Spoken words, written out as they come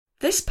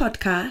This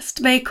podcast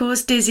may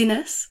cause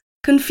dizziness,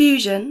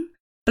 confusion,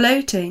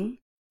 bloating,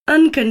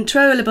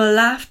 uncontrollable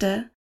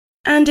laughter,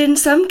 and in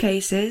some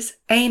cases,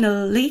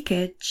 anal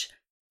leakage.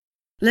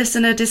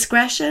 Listener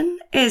discretion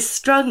is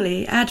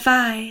strongly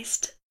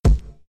advised.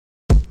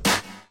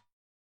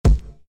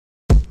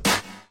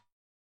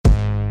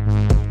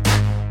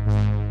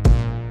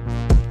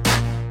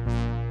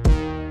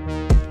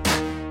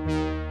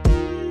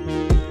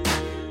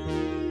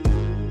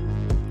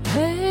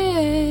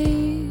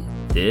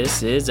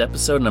 This is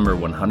episode number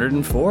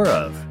 104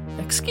 of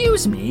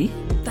Excuse Me,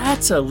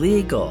 That's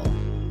Illegal,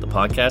 the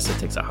podcast that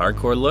takes a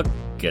hardcore look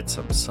at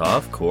some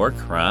softcore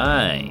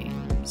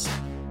crimes.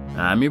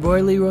 I'm your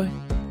boy Leroy,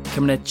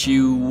 coming at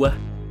you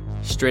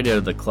straight out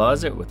of the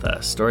closet with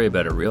a story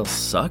about a real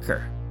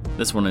sucker.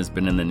 This one has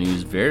been in the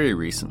news very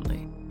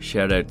recently.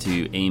 Shout out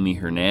to Amy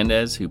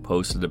Hernandez, who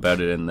posted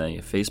about it in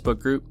the Facebook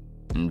group,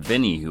 and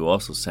Vinny, who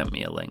also sent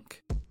me a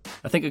link.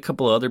 I think a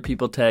couple of other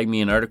people tagged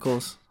me in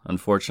articles.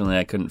 Unfortunately,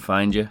 I couldn't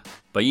find you,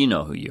 but you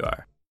know who you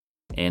are,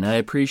 and I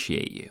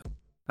appreciate you.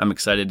 I'm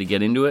excited to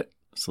get into it,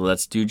 so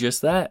let's do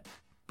just that.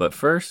 But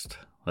first,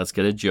 let's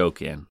get a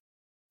joke in.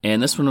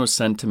 And this one was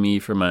sent to me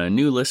from a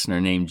new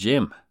listener named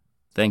Jim.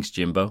 Thanks,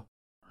 Jimbo.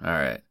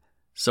 Alright,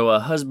 so a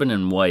husband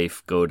and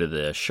wife go to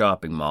the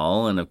shopping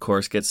mall and of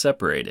course get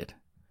separated.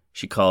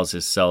 She calls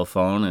his cell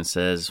phone and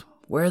says,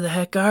 "Where the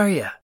heck are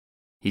you?"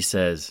 He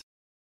says,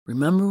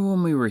 "Remember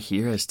when we were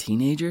here as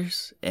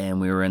teenagers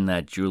and we were in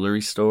that jewelry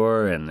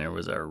store and there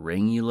was a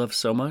ring you loved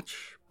so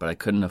much, but I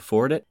couldn't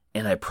afford it?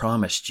 And I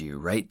promised you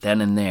right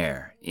then and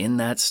there, in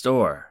that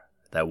store,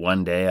 that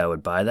one day I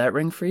would buy that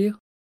ring for you?"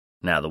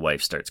 Now the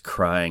wife starts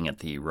crying at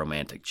the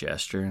romantic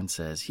gesture and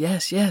says,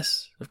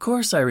 Yes, of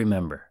course I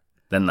remember."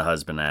 Then the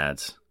husband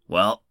adds,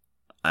 "Well,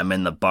 I'm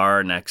in the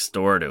bar next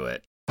door to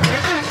it."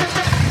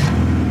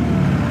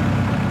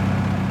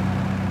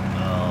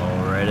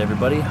 Alright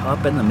everybody,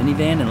 hop in the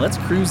minivan and let's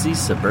cruise these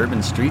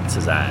suburban streets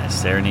as I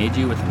serenade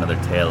you with another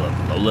tale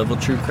of low-level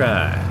true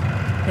crime.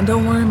 And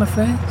don't worry my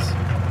friends,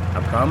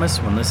 I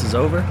promise when this is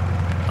over,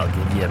 I'll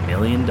give you $1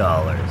 million.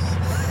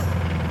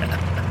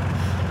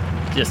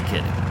 Just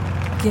kidding.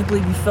 I can't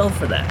believe you fell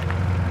for that.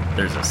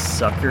 There's a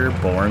sucker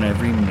born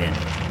every minute.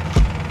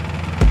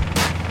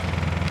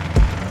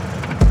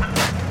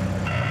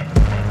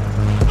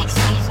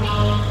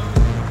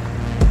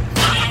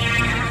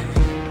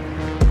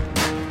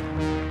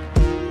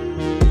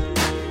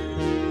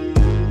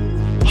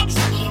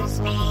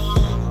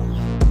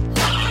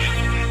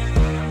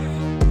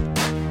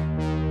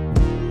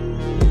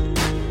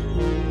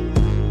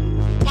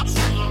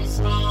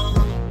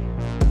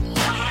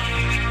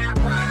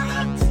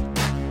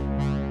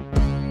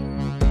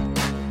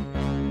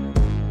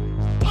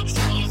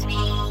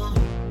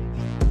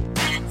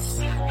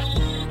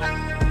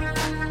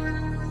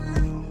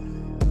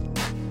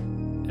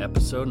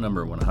 Episode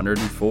number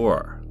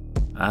 104.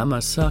 I'm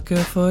a sucker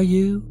for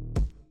you.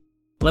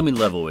 Let me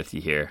level with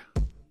you here.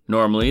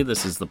 Normally,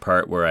 this is the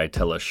part where I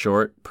tell a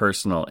short,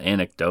 personal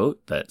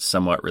anecdote that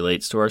somewhat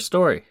relates to our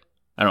story.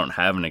 I don't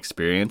have an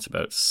experience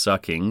about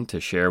sucking to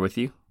share with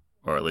you,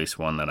 or at least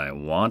one that I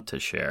want to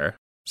share.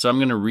 So I'm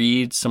going to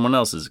read someone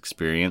else's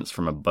experience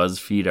from a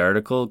BuzzFeed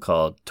article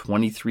called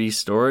 23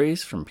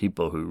 Stories from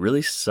People Who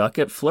Really Suck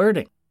at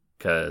Flirting.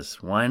 'Cause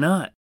why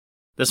not?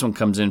 This one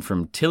comes in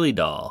from Tilly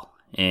Doll.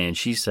 And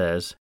she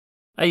says,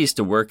 "I used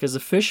to work as a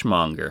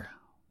fishmonger,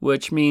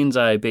 which means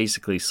I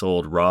basically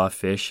sold raw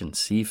fish and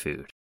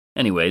seafood.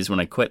 Anyways,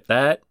 when I quit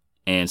that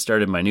and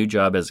started my new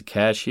job as a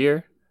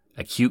cashier,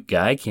 a cute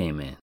guy came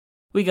in.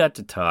 We got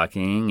to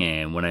talking,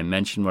 and when I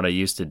mentioned what I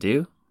used to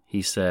do,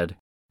 he said,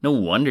 'No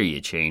wonder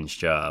you changed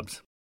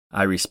jobs.'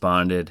 I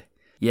responded,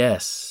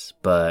 'Yes,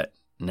 but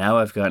now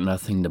I've got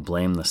nothing to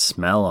blame the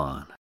smell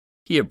on.'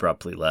 He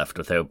abruptly left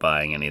without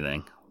buying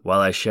anything, while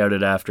I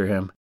shouted after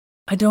him,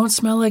 'I don't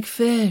smell like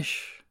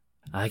fish.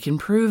 I can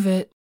prove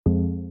it.'"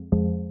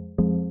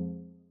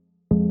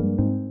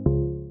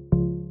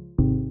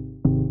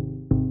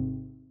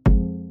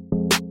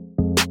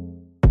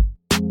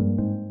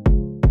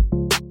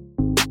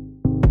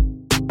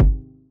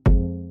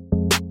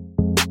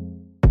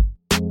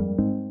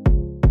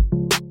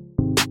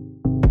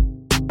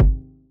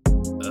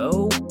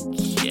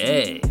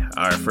 Okay,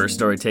 our first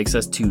story takes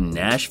us to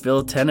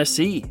Nashville,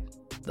 Tennessee,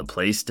 the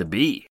place to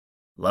be.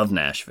 Love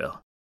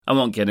Nashville. I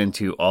won't get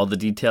into all the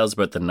details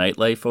about the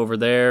nightlife over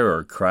there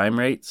or crime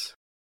rates,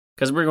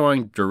 because we're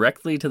going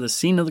directly to the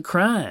scene of the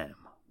crime,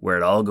 where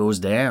it all goes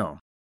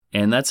down.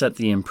 And that's at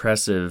the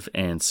impressive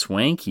and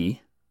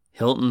swanky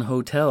Hilton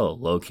Hotel,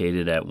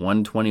 located at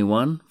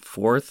 121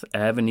 4th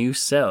Avenue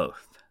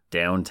South,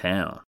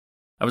 downtown.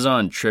 I was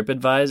on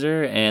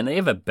TripAdvisor, and they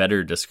have a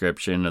better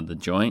description of the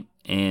joint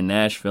and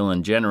Nashville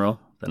in general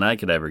than I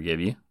could ever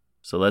give you.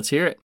 So let's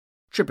hear it.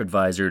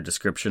 TripAdvisor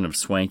description of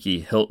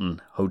swanky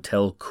Hilton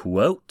Hotel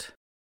quote: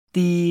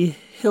 "The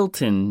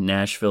Hilton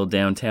Nashville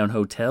Downtown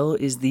Hotel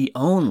is the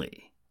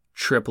only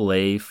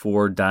AAA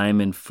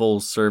 4-diamond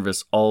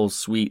full-service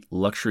all-suite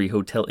luxury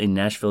hotel in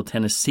Nashville,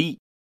 Tennessee.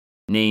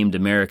 Named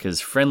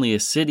America's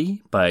friendliest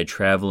city by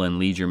Travel and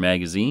Leisure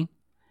magazine,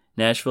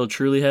 Nashville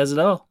truly has it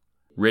all.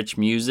 Rich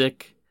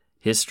music,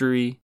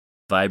 history,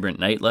 vibrant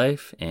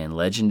nightlife, and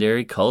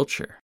legendary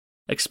culture.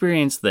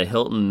 Experience the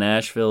Hilton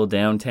Nashville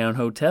Downtown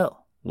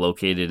Hotel,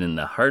 located in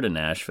the heart of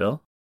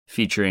Nashville,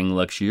 featuring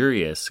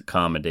luxurious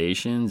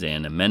accommodations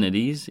and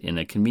amenities in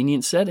a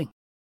convenient setting.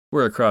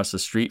 We're across the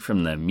street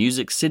from the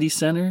Music City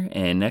Center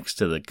and next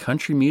to the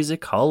Country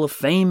Music Hall of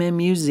Fame and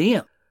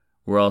Museum.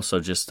 We're also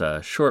just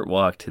a short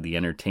walk to the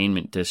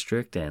Entertainment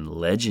District and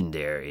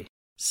legendary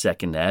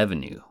 2nd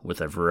Avenue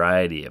with a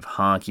variety of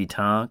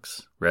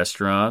honky-tonks,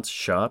 restaurants,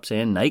 shops,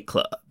 and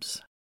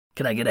nightclubs.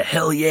 Can I get a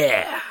hell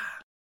yeah?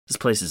 This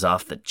place is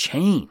off the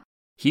chain.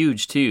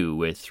 Huge too,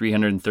 with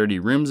 330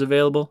 rooms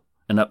available,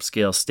 an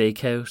upscale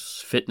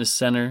steakhouse, fitness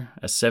center,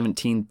 a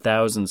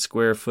 17,000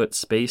 square foot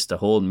space to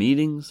hold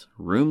meetings,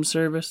 room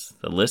service,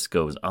 the list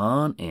goes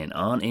on and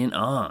on and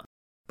on.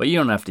 But you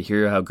don't have to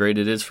hear how great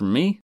it is from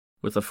me.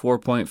 With a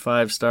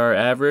 4.5 star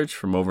average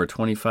from over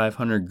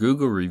 2,500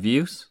 Google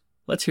reviews,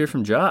 let's hear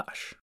from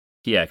Josh.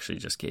 He actually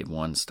just gave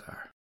 1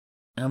 star.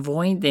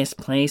 Avoid this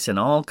place at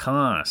all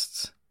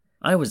costs.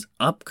 I was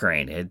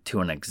upgraded to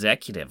an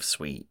executive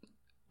suite.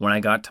 When I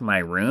got to my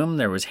room,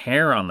 there was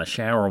hair on the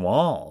shower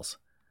walls.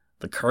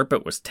 The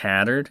carpet was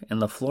tattered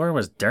and the floor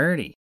was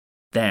dirty.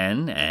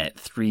 Then, at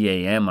 3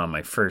 a.m. on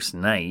my first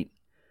night,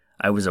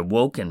 I was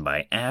awoken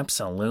by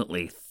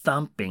absolutely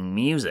thumping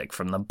music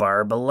from the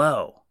bar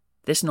below.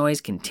 This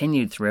noise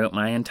continued throughout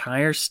my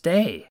entire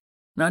stay.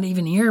 Not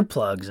even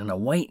earplugs and a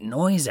white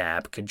noise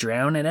app could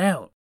drown it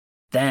out.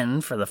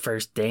 Then, for the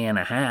first day and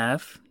a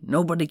half,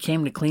 nobody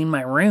came to clean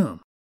my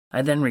room.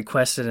 I then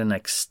requested an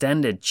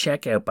extended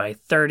checkout by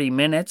 30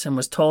 minutes and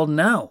was told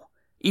no,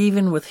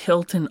 even with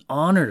Hilton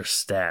Honor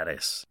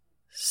status.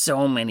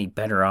 So many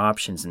better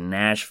options in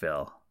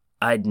Nashville.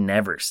 I'd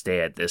never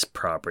stay at this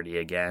property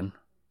again.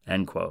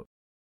 End quote.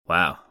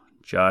 Wow.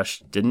 Josh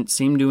didn't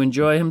seem to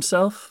enjoy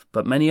himself,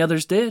 but many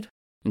others did,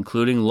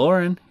 including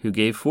Lauren, who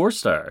gave 4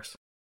 stars.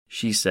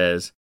 She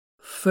says,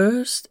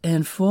 "First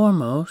and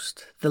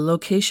foremost, the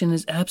location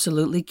is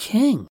absolutely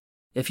king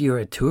if you're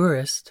a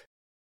tourist.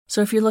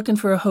 So if you're looking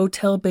for a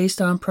hotel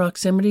based on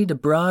proximity to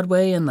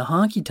Broadway and the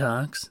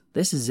honky-tonks,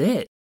 this is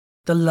it.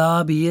 The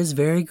lobby is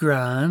very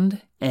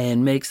grand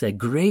and makes a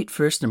great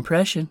first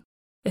impression.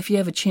 If you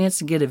have a chance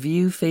to get a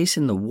view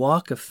facing the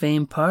Walk of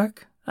Fame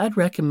Park, I'd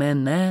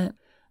recommend that.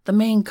 The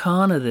main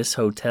con of this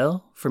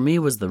hotel, for me,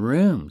 was the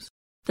rooms.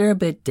 They're a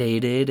bit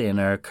dated and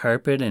our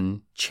carpet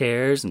and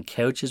chairs and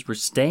couches were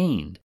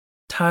stained.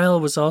 Tile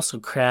was also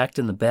cracked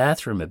in the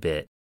bathroom a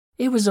bit.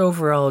 It was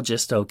overall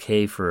just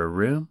okay for a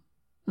room.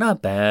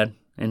 Not bad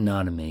and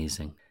not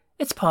amazing.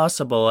 It's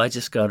possible I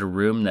just got a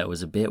room that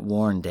was a bit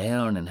worn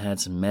down and had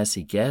some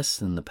messy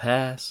guests in the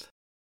past.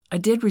 I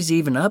did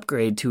receive an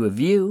upgrade to a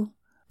view,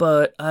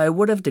 but I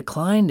would have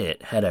declined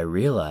it had I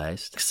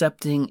realized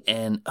accepting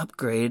an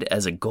upgrade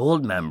as a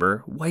gold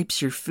member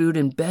wipes your food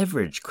and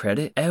beverage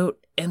credit out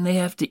and they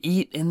have to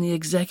eat in the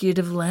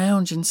executive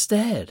lounge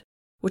instead,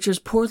 which was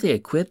poorly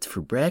equipped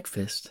for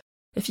breakfast.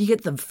 If you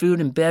get the food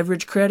and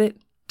beverage credit,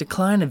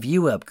 decline a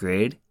view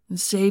upgrade and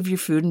save your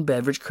food and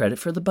beverage credit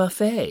for the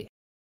buffet.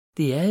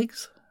 The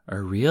eggs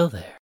are real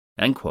there."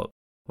 End quote.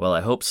 Well,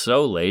 I hope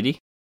so, lady.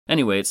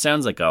 Anyway, it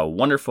sounds like a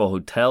wonderful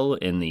hotel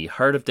in the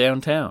heart of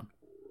downtown.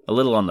 A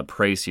little on the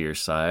pricier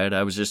side,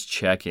 I was just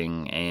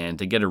checking, and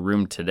to get a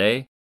room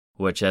today,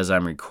 which as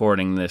I'm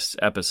recording this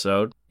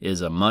episode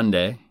is a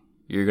Monday,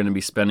 you're going to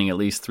be spending at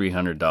least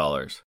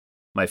 $300.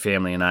 My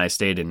family and I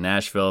stayed in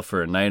Nashville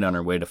for a night on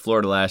our way to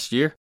Florida last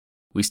year.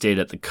 We stayed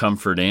at the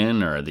Comfort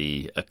Inn or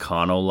the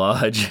Econo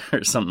Lodge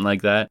or something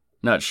like that.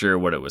 Not sure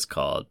what it was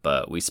called,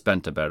 but we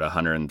spent about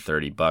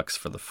 $130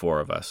 for the 4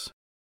 of us.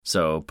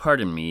 So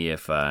pardon me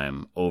if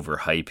I'm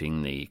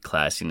overhyping the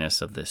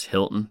classiness of this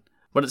Hilton,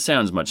 but it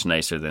sounds much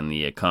nicer than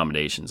the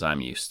accommodations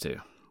I'm used to.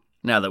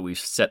 Now that we've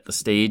set the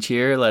stage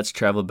here, let's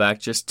travel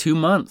back just 2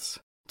 months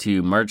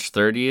to March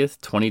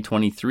 30th,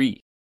 2023.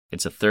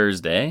 It's a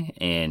Thursday,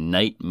 and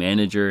night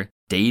manager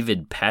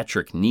David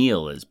Patrick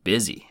Neal is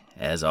busy,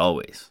 as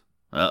always.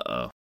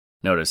 Uh-oh.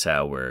 Notice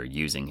how we're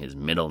using his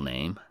middle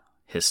name.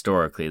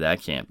 Historically,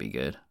 that can't be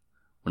good.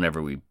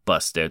 Whenever we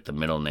bust out the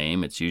middle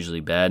name, it's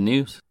usually bad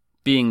news.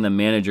 Being the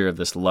manager of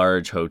this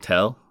large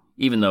hotel,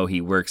 even though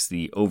he works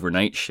the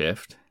overnight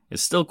shift,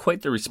 is still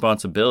quite the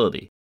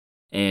responsibility.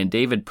 And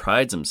David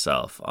prides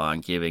himself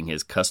on giving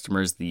his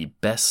customers the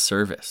best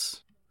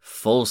service.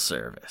 Full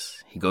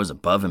service. He goes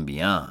above and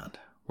beyond.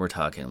 We're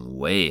talking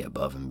way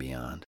above and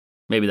beyond.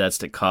 Maybe that's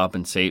to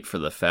compensate for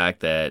the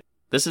fact that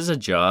this is a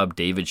job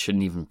David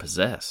shouldn't even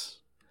possess.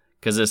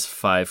 Because this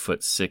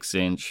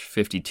 5'6"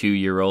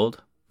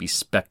 52-year-old,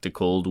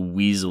 bespectacled,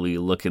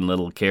 weaselly-looking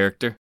little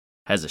character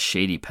has a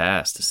shady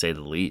past, to say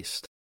the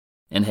least.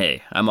 And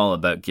hey, I'm all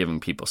about giving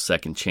people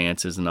second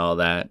chances and all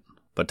that,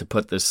 but to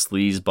put this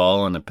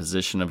sleazeball in a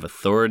position of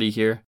authority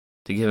here,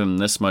 to give him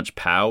this much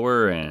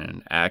power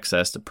and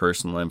access to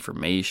personal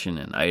information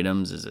and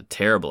items is a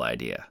terrible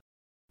idea.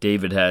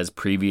 David has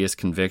previous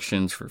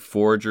convictions for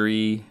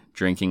forgery,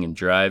 drinking and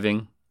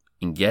driving,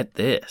 and get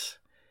this,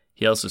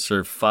 He also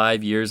served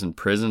 5 years in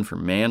prison for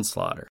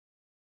manslaughter.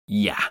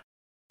 Yeah,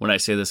 when I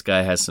say this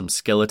guy has some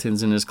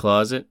skeletons in his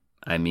closet,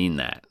 I mean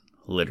that,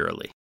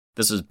 literally.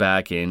 This was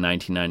back in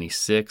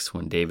 1996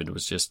 when David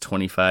was just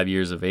 25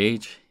 years of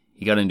age.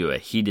 He got into a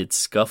heated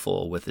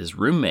scuffle with his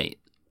roommate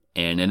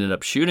and ended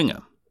up shooting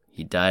him.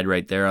 He died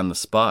right there on the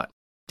spot.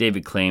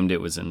 David claimed it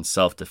was in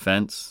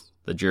self-defense.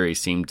 The jury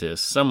seemed to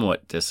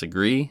somewhat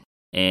disagree,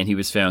 and he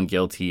was found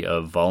guilty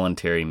of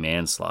voluntary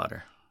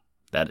manslaughter.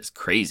 That is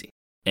crazy.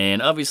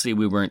 And obviously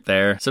we weren't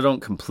there, so don't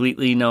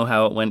completely know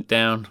how it went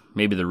down.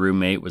 Maybe the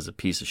roommate was a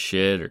piece of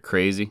shit or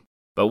crazy.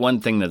 But one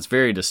thing that's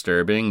very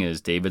disturbing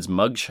is David's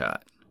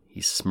mugshot.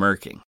 He's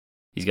smirking.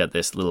 He's got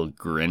this little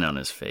grin on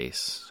his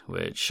face,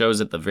 which shows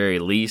at the very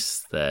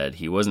least that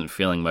he wasn't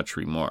feeling much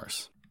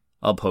remorse.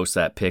 I'll post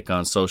that pic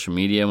on social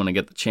media when I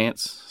get the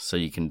chance, so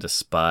you can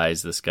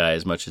despise this guy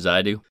as much as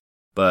I do.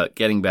 But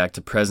getting back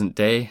to present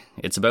day,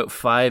 it's about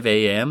 5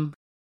 a.m.,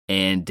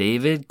 and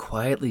David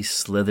quietly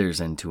slithers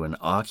into an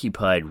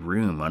occupied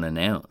room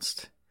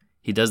unannounced.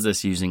 He does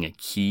this using a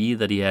key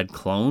that he had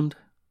cloned,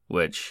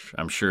 which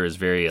I'm sure is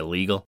very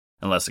illegal,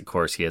 unless of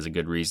course he has a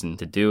good reason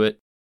to do it.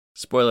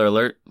 Spoiler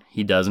alert,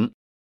 he doesn't,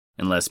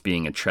 unless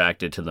being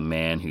attracted to the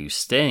man who's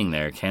staying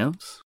there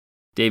counts.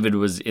 David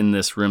was in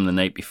this room the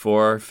night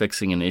before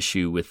fixing an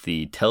issue with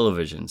the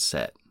television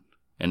set,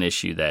 an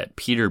issue that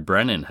Peter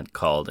Brennan had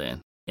called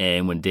in.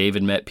 And when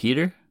David met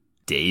Peter,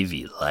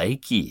 Davey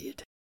liked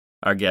it.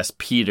 Our guest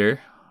Peter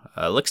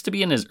looks to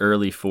be in his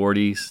early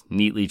 40s,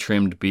 neatly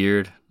trimmed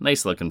beard,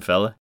 nice looking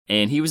fella,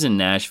 and he was in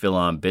Nashville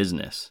on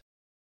business.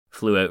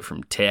 Flew out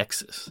from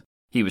Texas.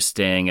 He was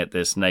staying at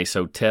this nice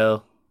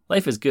hotel.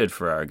 Life is good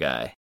for our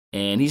guy.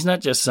 And he's not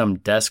just some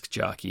desk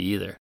jockey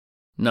either.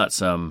 Not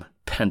some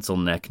pencil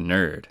neck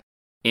nerd.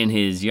 In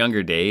his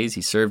younger days,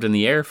 he served in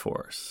the Air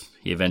Force.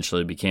 He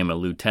eventually became a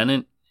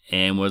lieutenant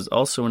and was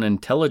also an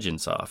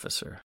intelligence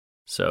officer.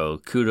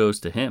 So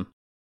kudos to him.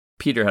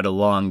 Peter had a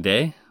long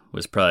day,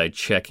 was probably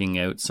checking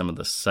out some of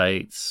the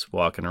sights,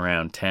 walking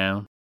around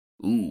town.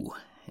 Ooh,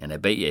 and I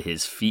bet you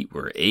his feet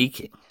were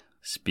aching.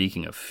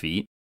 Speaking of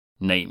feet,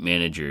 night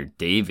manager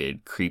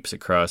David creeps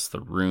across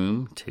the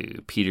room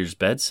to Peter's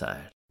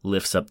bedside,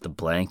 lifts up the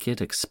blanket,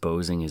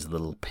 exposing his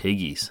little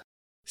piggies.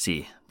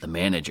 See, the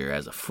manager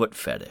has a foot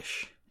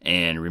fetish.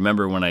 And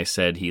remember when I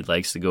said he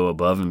likes to go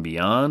above and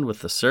beyond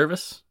with the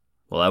service?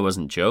 Well, I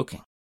wasn't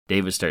joking.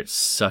 David starts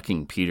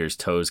sucking Peter's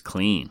toes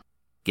clean,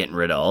 getting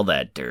rid of all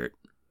that dirt,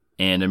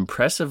 and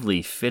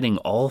impressively fitting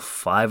all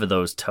 5 of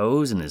those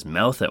toes in his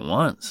mouth at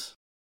once.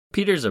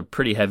 Peter's a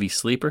pretty heavy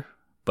sleeper,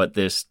 but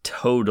this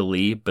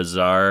totally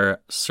bizarre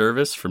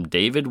service from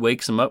David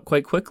wakes him up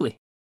quite quickly.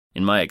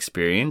 In my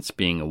experience,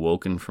 being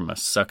awoken from a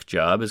suck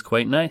job is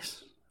quite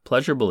nice,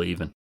 pleasurable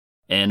even,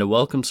 and a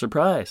welcome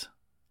surprise.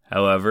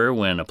 However,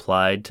 when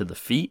applied to the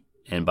feet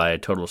and by a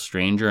total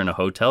stranger in a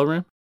hotel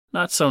room,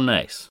 not so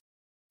nice.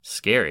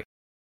 Scary.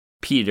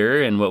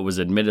 Peter, in what was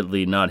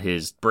admittedly not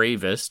his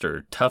bravest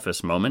or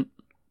toughest moment,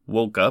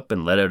 woke up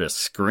and let out a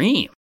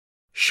scream.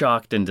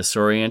 Shocked and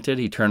disoriented,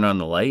 he turned on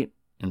the light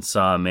and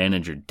saw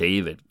manager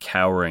David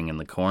cowering in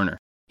the corner.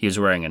 He was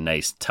wearing a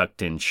nice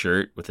tucked-in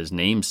shirt with his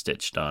name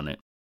stitched on it.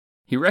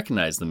 He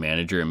recognized the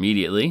manager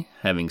immediately,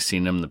 having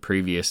seen him the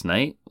previous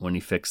night when he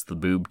fixed the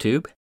boob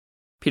tube.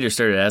 Peter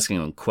started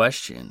asking him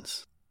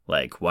questions,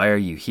 like, "Why are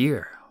you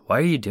here? Why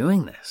are you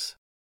doing this?"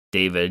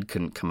 David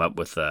couldn't come up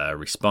with a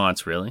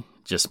response, really,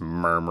 just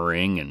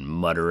murmuring and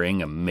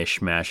muttering a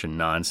mishmash of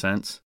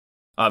nonsense.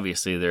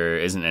 Obviously, there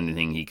isn't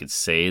anything he could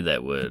say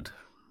that would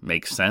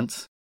make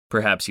sense.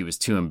 Perhaps he was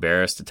too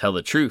embarrassed to tell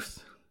the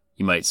truth.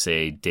 You might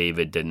say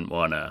David didn't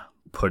want to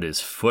put his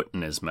foot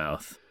in his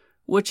mouth,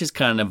 which is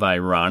kind of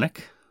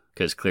ironic,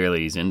 because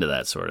clearly he's into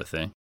that sort of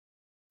thing.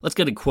 Let's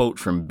get a quote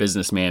from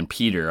businessman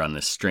Peter on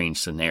this strange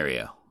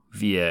scenario,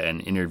 via an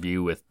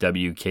interview with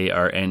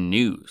WKRN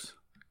News.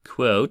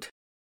 Quote,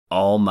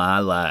 "All my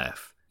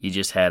life, you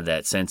just have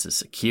that sense of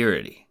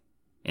security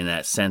and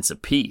that sense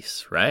of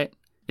peace, right?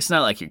 It's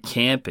not like you're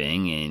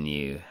camping and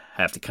you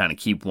have to kind of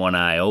keep one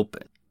eye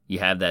open. You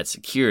have that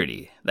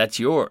security. That's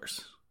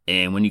yours.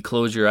 And when you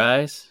close your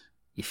eyes,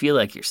 you feel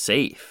like you're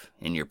safe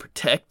and you're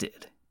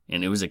protected.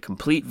 And it was a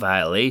complete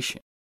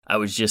violation. I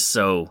was just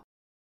so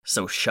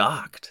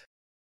shocked.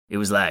 It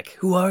was like,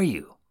 who are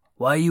you?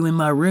 Why are you in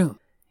my room?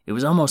 It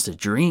was almost a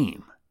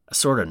dream, a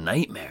sort of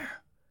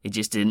nightmare. It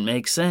just didn't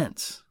make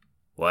sense.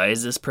 Why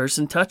is this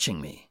person touching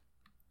me?"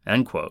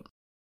 End quote.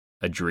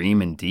 A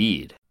dream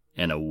indeed,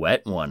 and a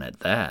wet one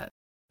at that.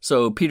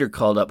 So Peter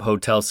called up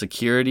hotel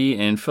security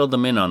and filled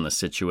them in on the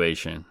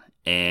situation,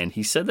 and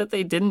he said that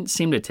they didn't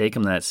seem to take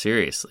him that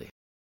seriously.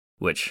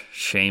 Which,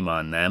 shame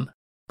on them.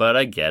 But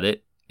I get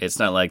it. It's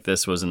not like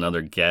this was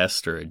another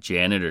guest or a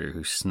janitor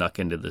who snuck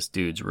into this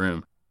dude's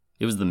room.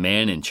 It was the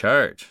man in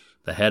charge,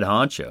 the head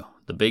honcho,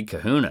 the big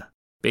kahuna,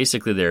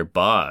 basically their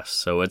boss,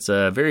 so it's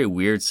a very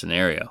weird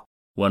scenario,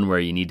 one where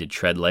you need to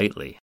tread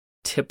lightly,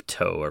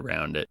 tiptoe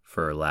around it,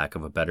 for lack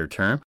of a better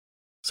term.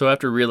 So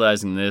after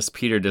realizing this,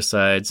 Peter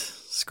decides,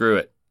 screw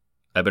it,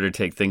 I better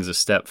take things a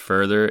step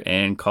further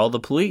and call the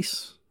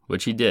police,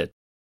 which he did.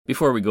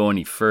 Before we go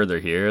any further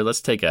here, let's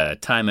take a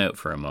time out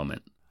for a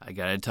moment. I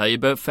gotta tell you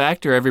about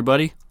Factor,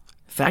 everybody.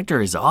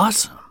 Factor is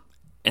awesome,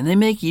 and they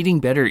make eating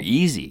better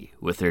easy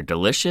with their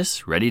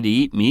delicious,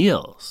 ready-to-eat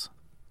meals.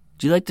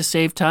 Do you like to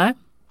save time?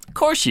 Of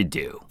course you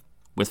do.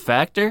 With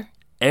Factor,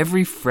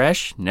 every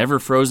fresh, never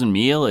frozen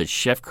meal is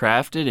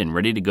chef-crafted and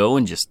ready to go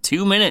in just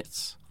 2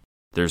 minutes.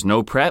 There's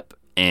no prep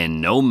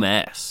and no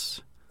mess.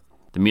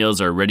 The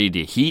meals are ready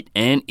to heat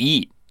and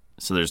eat,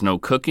 so there's no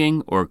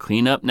cooking or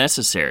cleanup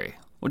necessary,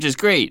 which is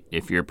great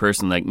if you're a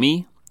person like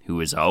me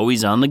who is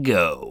always on the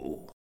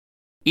go.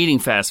 Eating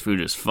fast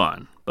food is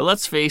fun, but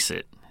let's face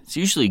it, it's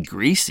usually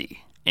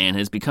greasy and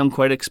has become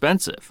quite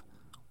expensive.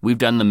 We've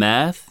done the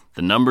math,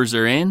 the numbers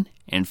are in,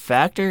 and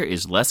Factor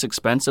is less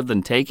expensive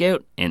than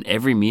takeout, and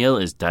every meal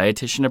is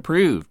dietitian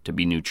approved to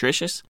be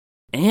nutritious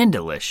and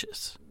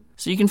delicious,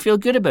 so you can feel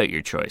good about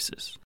your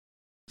choices.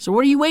 So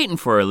what are you waiting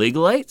for,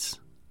 illegalites?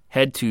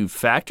 Head to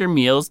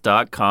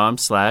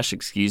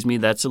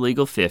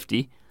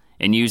factormeals.com/excuse-me-that's-illegal50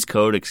 and use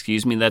code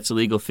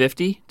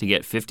excuse-me-that's-illegal50 to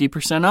get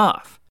 50%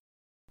 off.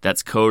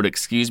 That's code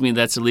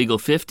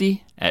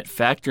excuse-me-that's-illegal50 at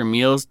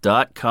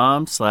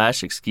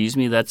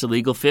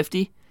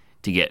factormeals.com/excuse-me-that's-illegal50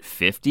 to get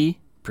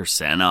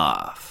 50%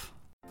 off.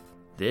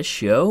 This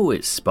show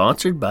is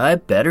sponsored by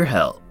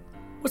BetterHelp.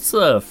 What's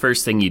the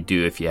first thing you'd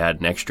do if you had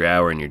an extra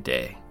hour in your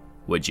day?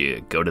 Would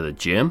you go to the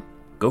gym?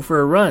 Go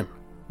for a run?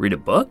 Read a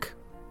book?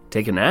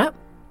 Take a nap?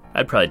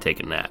 I'd probably take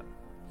a nap.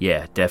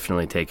 Yeah,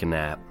 definitely take a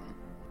nap.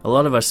 A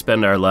lot of us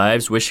spend our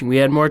lives wishing we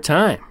had more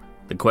time.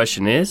 The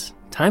question is,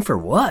 time for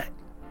what?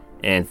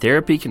 And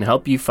therapy can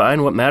help you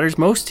find what matters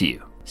most to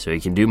you, so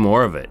you can do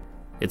more of it.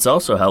 It's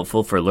also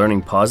helpful for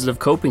learning positive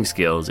coping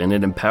skills, and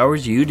it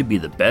empowers you to be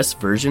the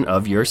best version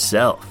of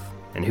yourself.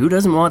 And who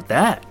doesn't want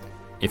that?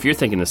 If you're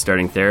thinking of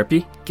starting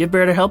therapy, give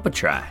BetterHelp a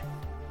try.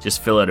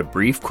 Just fill out a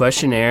brief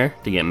questionnaire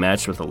to get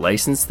matched with a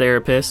licensed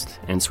therapist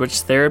and switch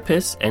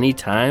therapists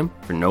anytime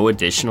for no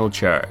additional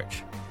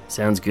charge.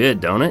 Sounds good,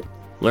 don't it?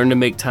 Learn to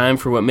make time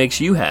for what makes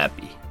you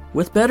happy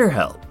with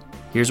BetterHelp.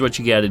 Here's what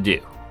you gotta do.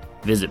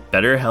 Visit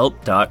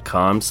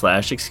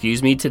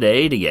betterhelp.com/excuse-me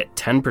today to get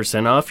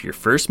 10% off your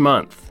first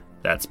month.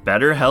 That's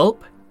BetterHelp,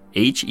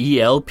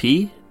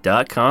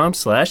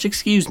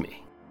 HELP.com/excuse-me.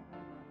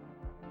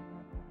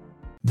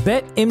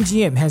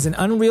 BetMGM has an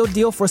unreal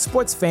deal for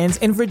sports fans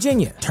in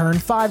Virginia. Turn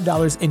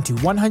 $5 into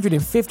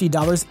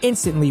 $150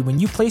 instantly when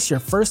you place your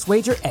first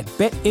wager at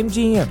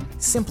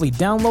BetMGM. Simply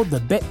download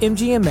the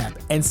BetMGM app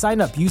and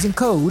sign up using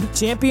code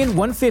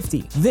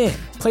Champion150. Then,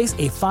 place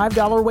a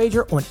 $5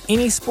 wager on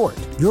any sport.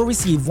 You'll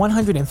receive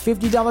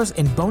 $150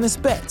 in bonus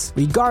bets,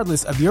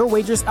 regardless of your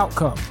wager's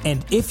outcome.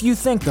 And if you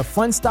think the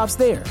fun stops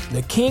there,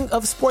 the King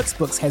of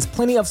Sportsbooks has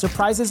plenty of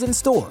surprises in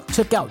store.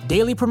 Check out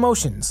daily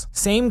promotions,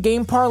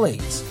 same-game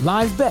parlays,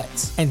 live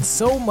bets, and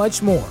so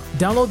much more.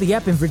 Download the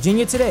app in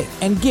Virginia today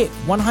and get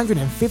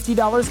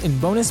 $150 in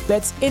bonus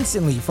bets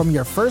instantly from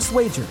your first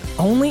wager.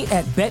 Only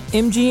at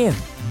BetMGM.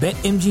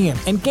 BetMGM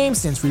and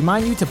GameSense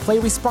remind you to play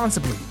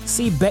responsibly.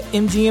 See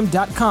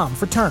BetMGM.com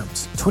for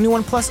terms.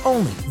 21 plus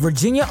only.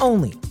 Virginia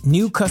only.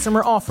 New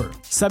customer offer.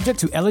 Subject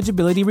to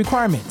eligibility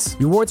requirements.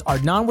 Rewards are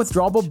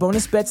non-withdrawable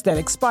bonus bets that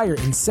expire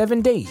in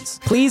 7 days.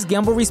 Please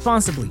gamble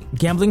responsibly.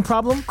 Gambling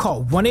problem?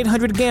 Call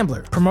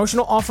 1-800-GAMBLER.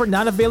 Promotional offer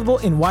not available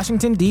in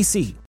Washington,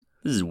 D.C.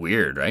 This is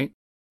weird, right?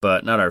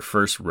 But not our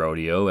first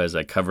rodeo, as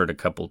I covered a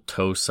couple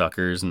toe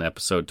suckers in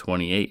episode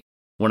 28.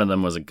 One of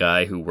them was a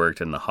guy who worked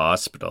in the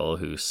hospital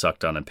who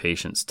sucked on a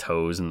patient's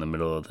toes in the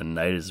middle of the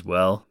night as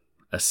well.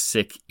 A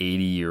sick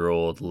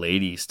 80-year-old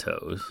lady's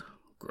toes.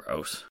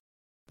 Gross.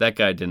 That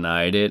guy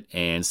denied it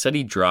and said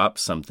he dropped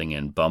something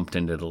and bumped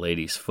into the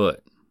lady's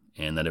foot,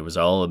 and that it was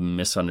all a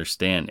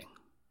misunderstanding.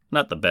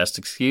 Not the best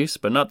excuse,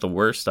 but not the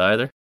worst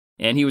either.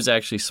 And he was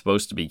actually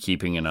supposed to be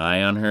keeping an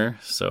eye on her,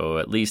 so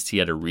at least he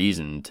had a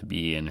reason to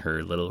be in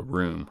her little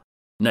room.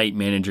 Night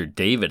manager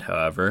David,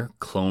 however,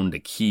 cloned a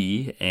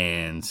key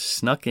and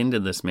snuck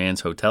into this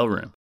man's hotel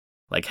room.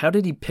 Like, how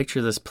did he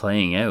picture this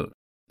playing out?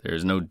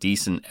 There's no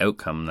decent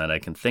outcome that I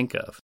can think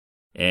of,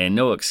 and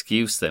no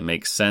excuse that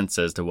makes sense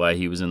as to why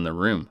he was in the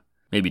room.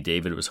 Maybe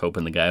David was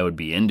hoping the guy would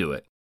be into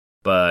it.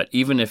 But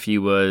even if he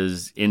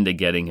was into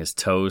getting his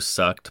toes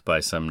sucked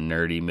by some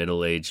nerdy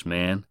middle-aged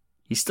man,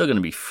 he's still going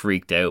to be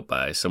freaked out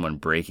by someone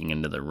breaking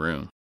into the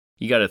room.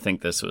 You got to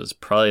think this was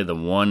probably the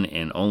one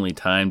and only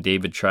time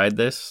David tried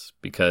this,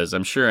 because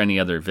I'm sure any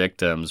other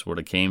victims would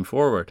have came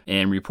forward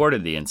and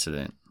reported the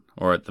incident,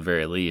 or at the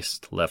very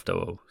least, left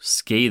a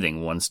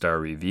scathing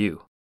 1-star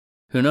review.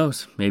 Who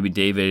knows, maybe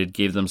David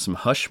gave them some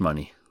hush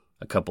money,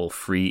 a couple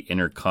free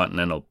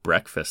intercontinental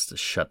breakfasts to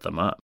shut them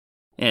up.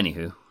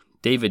 Anywho,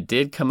 David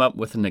did come up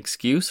with an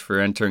excuse for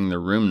entering the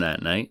room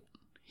that night.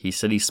 He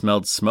said he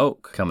smelled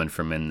smoke coming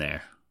from in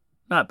there.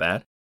 Not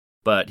bad.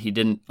 But he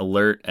didn't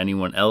alert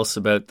anyone else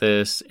about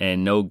this,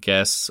 and no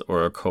guests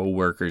or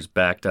co-workers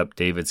backed up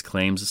David's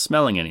claims of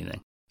smelling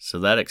anything. So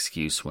that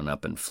excuse went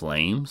up in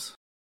flames.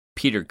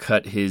 Peter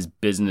cut his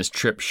business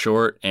trip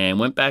short and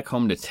went back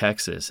home to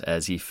Texas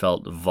as he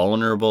felt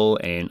vulnerable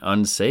and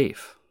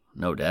unsafe.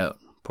 No doubt.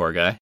 Poor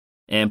guy.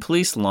 And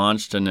police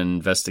launched an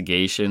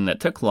investigation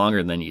that took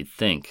longer than you'd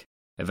think.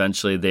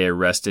 Eventually, they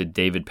arrested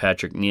David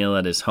Patrick Neal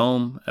at his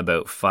home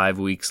about 5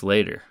 weeks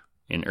later,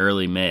 in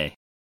early May.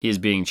 He is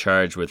being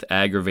charged with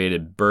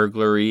aggravated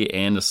burglary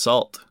and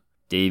assault.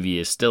 Davey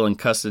is still in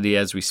custody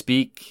as we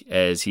speak,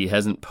 as he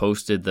hasn't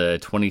posted the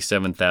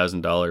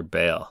 $27,000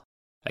 bail.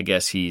 I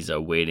guess he's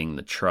awaiting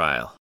the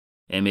trial.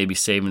 And maybe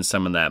saving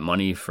some of that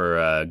money for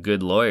a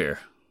good lawyer,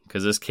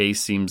 because this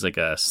case seems like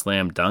a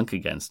slam dunk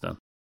against him,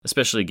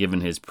 especially given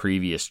his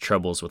previous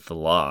troubles with the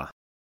law.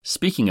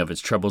 Speaking of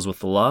his troubles with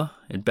the law,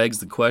 it begs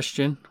the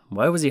question,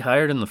 why was he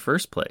hired in the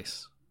first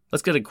place?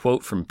 Let's get a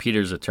quote from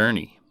Peter's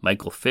attorney,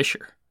 Michael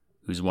Fisher,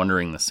 who's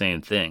wondering the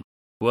same thing.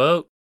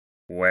 Quote,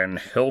 "When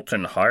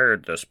Hilton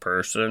hired this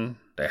person,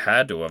 they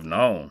had to have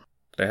known.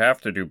 They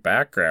have to do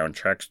background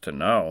checks to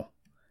know.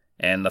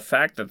 And the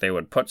fact that they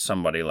would put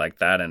somebody like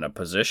that in a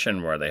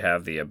position where they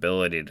have the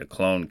ability to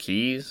clone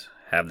keys,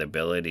 have the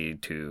ability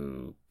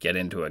to get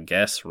into a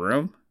guest's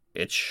room,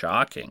 it's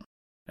shocking."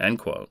 End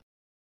quote.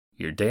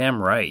 You're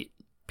damn right.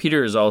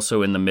 Peter is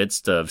also in the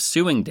midst of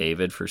suing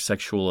David for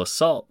sexual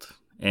assault.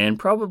 And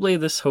probably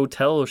this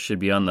hotel should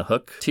be on the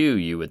hook too,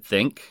 you would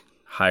think.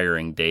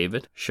 Hiring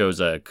David shows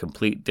a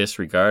complete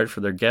disregard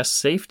for their guests'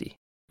 safety.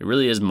 It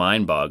really is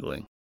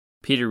mind-boggling.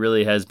 Peter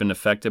really has been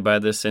affected by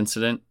this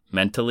incident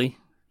mentally.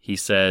 He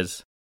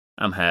says,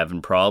 "I'm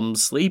having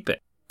problems sleeping,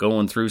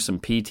 going through some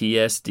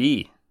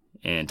PTSD,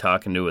 and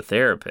talking to a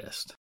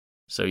therapist."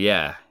 So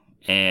yeah,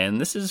 and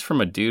this is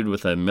from a dude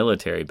with a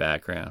military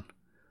background.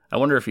 I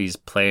wonder if he's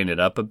playing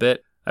it up a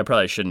bit. I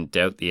probably shouldn't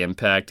doubt the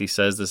impact he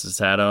says this has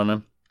had on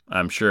him.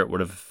 I'm sure it would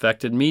have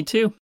affected me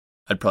too.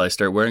 I'd probably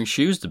start wearing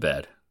shoes to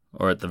bed,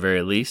 or at the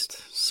very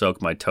least, soak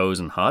my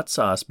toes in hot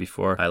sauce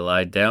before I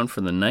lie down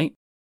for the night.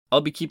 I'll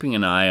be keeping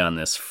an eye on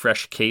this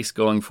fresh case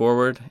going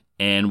forward,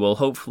 and will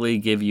hopefully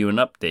give you an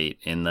update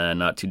in the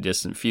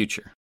not-too-distant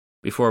future.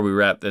 Before we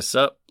wrap this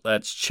up,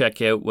 let's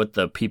check out what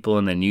the people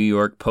in the New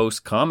York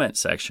Post comment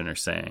section are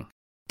saying.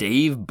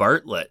 Dave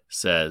Bartlett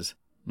says,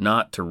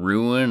 "Not to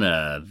ruin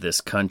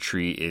this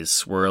country is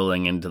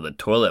swirling into the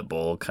toilet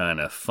bowl kind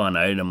of fun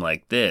item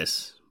like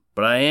this,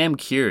 but I am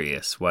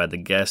curious why the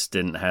guest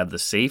didn't have the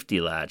safety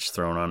latch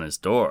thrown on his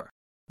door.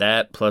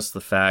 That plus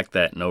the fact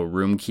that no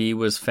room key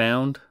was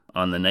found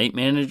on the night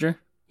manager.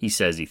 He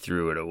says he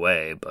threw it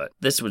away, but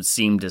this would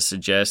seem to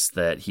suggest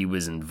that he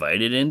was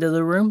invited into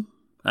the room.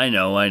 I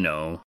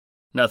know.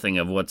 Nothing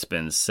of what's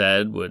been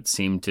said would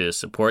seem to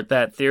support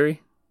that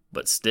theory,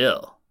 but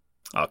still.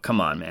 Oh,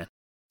 come on, man.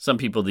 Some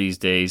people these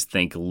days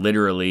think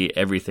literally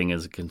everything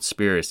is a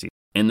conspiracy.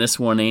 And this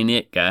one ain't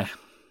it, guy.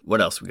 What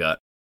else we got?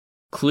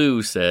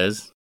 Clue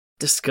says,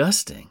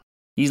 "Disgusting.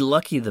 He's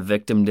lucky the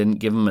victim didn't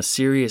give him a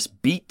serious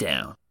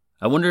beatdown.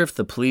 I wonder if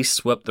the police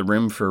swept the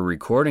room for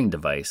recording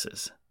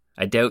devices.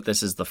 I doubt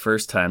this is the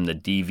first time the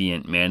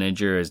deviant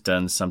manager has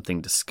done something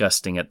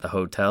disgusting at the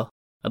hotel.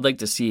 I'd like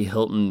to see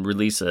Hilton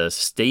release a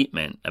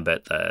statement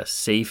about the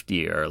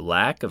safety or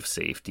lack of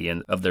safety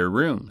of their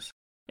rooms,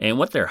 and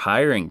what their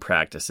hiring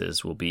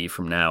practices will be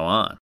from now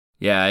on."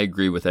 Yeah, I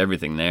agree with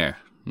everything there.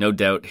 No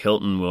doubt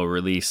Hilton will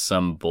release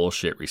some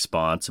bullshit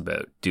response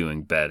about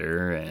doing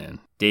better, and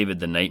David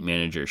the night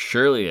manager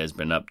surely has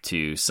been up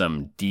to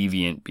some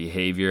deviant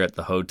behavior at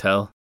the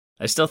hotel.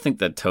 I still think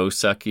the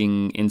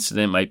toe-sucking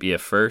incident might be a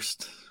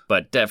first,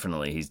 but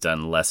definitely he's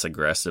done less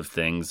aggressive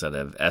things that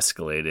have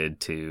escalated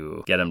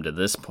to get him to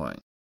this point.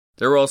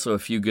 There were also a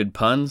few good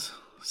puns.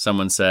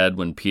 Someone said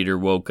when Peter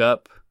woke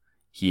up,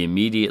 he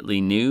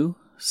immediately knew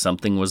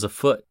something was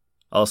afoot.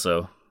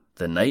 Also,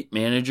 the night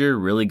manager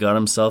really got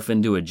himself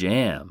into a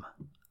jam.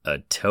 A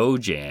toe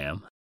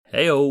jam.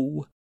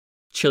 Hey-o.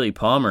 Chili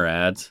Palmer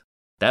adds,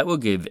 "That will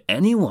give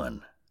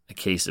anyone a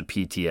case of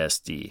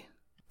PTSD.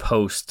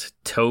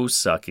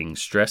 Post-toe-sucking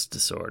stress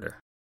disorder."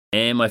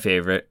 And my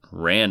favorite,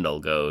 Randall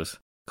goes,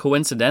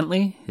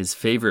 "Coincidentally, his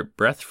favorite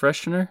breath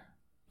freshener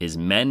is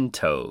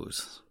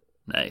Mentos."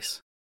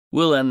 Nice.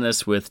 We'll end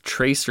this with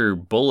Tracer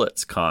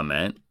Bullet's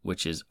comment,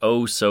 which is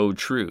oh so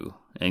true,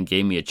 and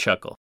gave me a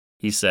chuckle.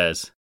 He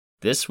says,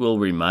 "This will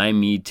remind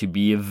me to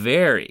be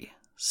very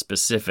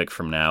specific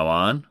from now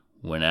on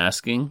when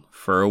asking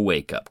for a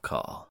wake-up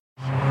call."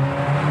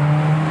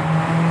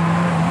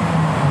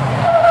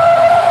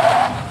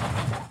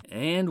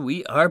 And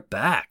we are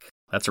back.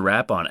 That's a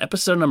wrap on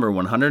episode number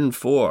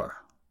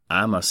 104.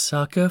 I'm a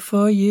sucker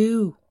for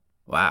you.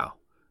 Wow,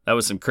 that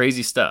was some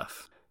crazy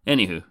stuff.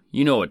 Anywho,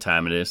 you know what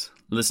time it is.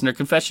 Listener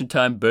confession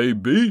time,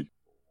 baby.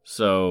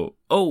 So,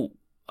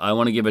 I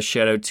want to give a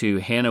shout out to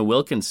Hannah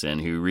Wilkinson,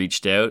 who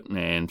reached out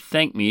and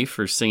thanked me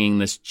for singing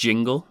this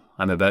jingle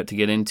I'm about to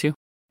get into.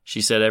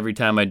 She said every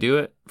time I do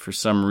it, for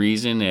some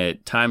reason,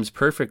 it times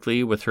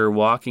perfectly with her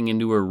walking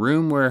into a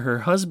room where her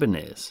husband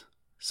is.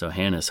 So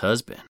Hannah's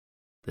husband,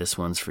 this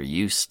one's for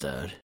you,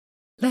 stud.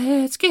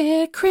 Let's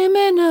get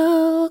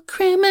criminal,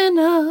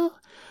 criminal.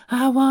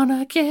 I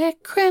wanna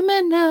get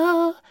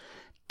criminal.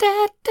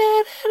 Da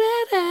da da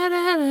da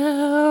da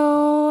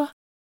da.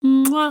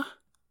 Mwah.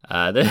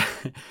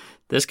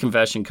 This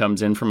confession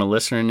comes in from a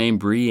listener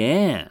named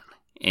Brianne,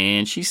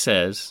 and she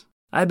says,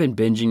 I've been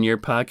binging your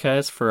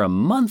podcast for a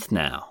month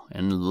now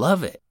and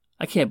love it.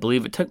 I can't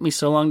believe it took me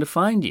so long to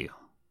find you.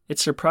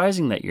 It's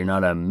surprising that you're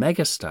not a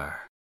megastar.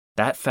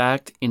 That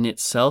fact in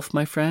itself,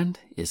 my friend,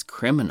 is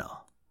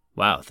criminal.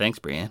 Wow, thanks,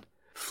 Brienne.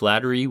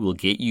 Flattery will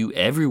get you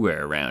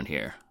everywhere around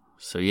here.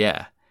 So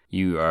yeah,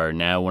 you are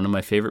now one of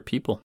my favorite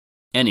people.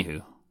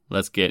 Anywho,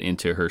 let's get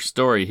into her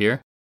story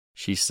here.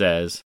 She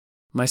says,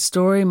 my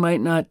story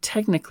might not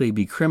technically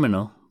be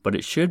criminal, but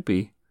it should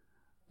be.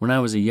 When I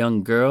was a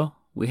young girl,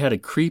 we had a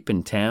creep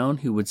in town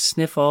who would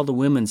sniff all the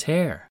women's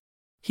hair.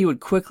 He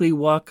would quickly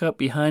walk up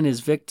behind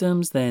his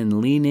victims,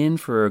 then lean in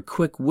for a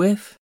quick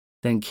whiff,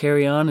 then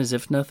carry on as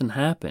if nothing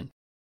happened.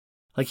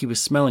 Like he was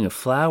smelling a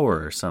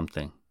flower or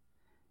something.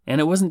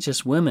 And it wasn't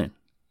just women.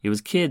 It was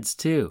kids,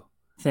 too.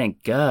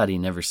 Thank God he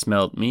never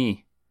smelled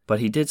me. But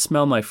he did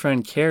smell my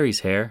friend Carrie's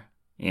hair,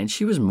 and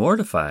she was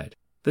mortified.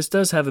 This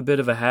does have a bit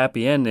of a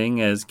happy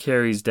ending, as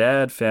Carrie's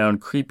dad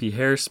found creepy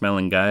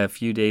hair-smelling guy a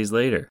few days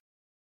later.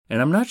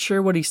 And I'm not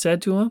sure what he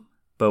said to him,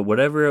 but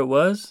whatever it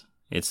was,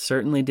 it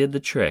certainly did the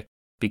trick,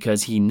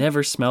 because he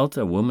never smelt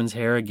a woman's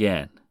hair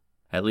again,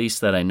 at least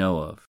that I know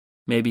of.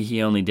 Maybe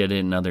he only did it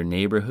in other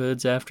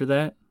neighborhoods after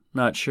that?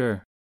 Not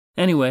sure.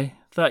 Anyway,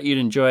 thought you'd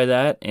enjoy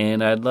that,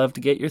 and I'd love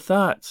to get your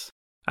thoughts.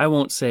 I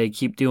won't say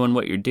keep doing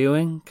what you're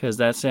doing, because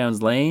that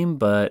sounds lame,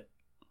 but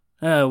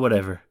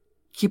whatever.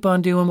 Keep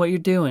on doing what you're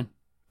doing.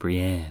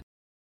 Brienne.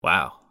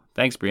 Wow.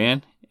 Thanks,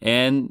 Brienne.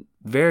 And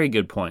very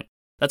good point.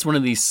 That's one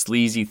of these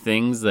sleazy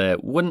things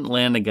that wouldn't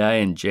land a guy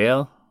in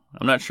jail.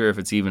 I'm not sure if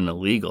it's even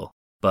illegal,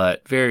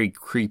 but very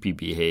creepy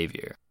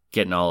behavior.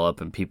 Getting all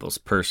up in people's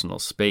personal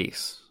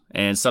space.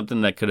 And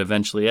something that could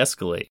eventually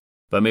escalate.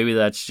 But maybe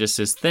that's just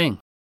his thing.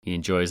 He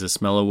enjoys the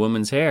smell of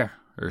women's hair,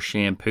 or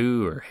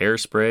shampoo, or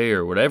hairspray,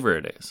 or whatever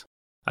it is.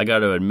 I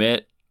gotta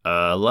admit,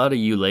 a lot of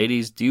you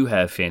ladies do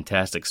have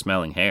fantastic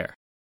smelling hair.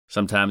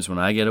 Sometimes when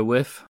I get a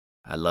whiff,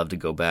 I love to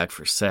go back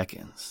for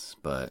seconds,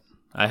 but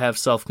I have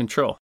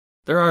self-control.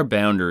 There are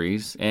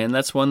boundaries, and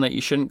that's one that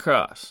you shouldn't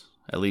cross,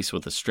 at least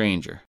with a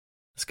stranger.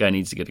 This guy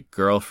needs to get a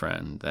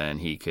girlfriend, then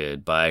he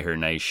could buy her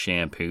nice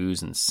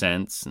shampoos and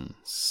scents and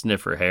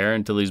sniff her hair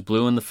until he's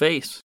blue in the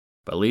face.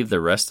 But leave the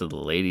rest of the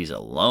ladies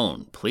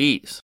alone,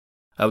 please.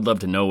 I would love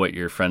to know what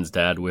your friend's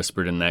dad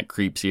whispered in that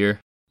creep's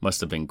ear. Must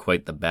have been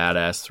quite the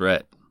badass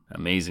threat.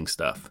 Amazing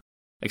stuff.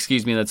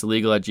 Excuse me, that's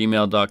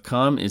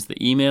illegal@gmail.com is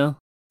the email.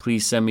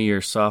 Please send me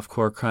your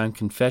softcore crime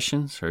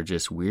confessions or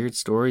just weird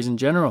stories in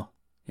general.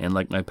 And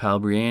like my pal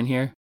Brienne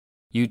here,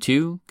 you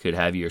too could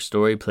have your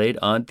story played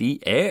on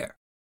the air.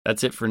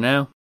 That's it for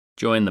now.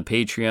 Join the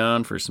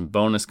Patreon for some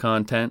bonus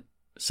content.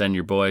 Send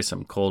your boy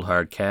some cold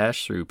hard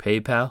cash through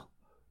PayPal.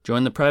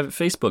 Join the private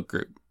Facebook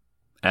group.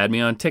 Add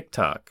me on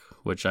TikTok,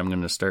 which I'm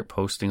going to start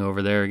posting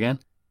over there again.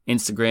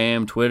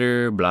 Instagram,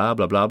 Twitter, blah,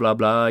 blah, blah, blah,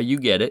 blah. You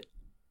get it.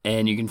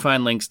 And you can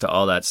find links to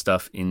all that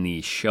stuff in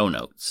the show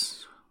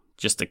notes.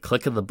 Just a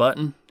click of the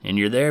button, and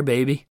you're there,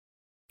 baby.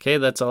 Okay,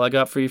 that's all I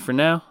got for you for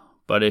now.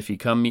 But if you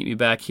come meet me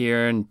back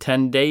here in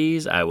 10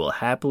 days, I will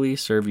happily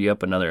serve you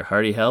up another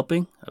hearty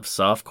helping of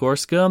softcore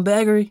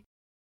scumbaggery.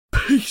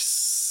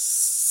 Peace!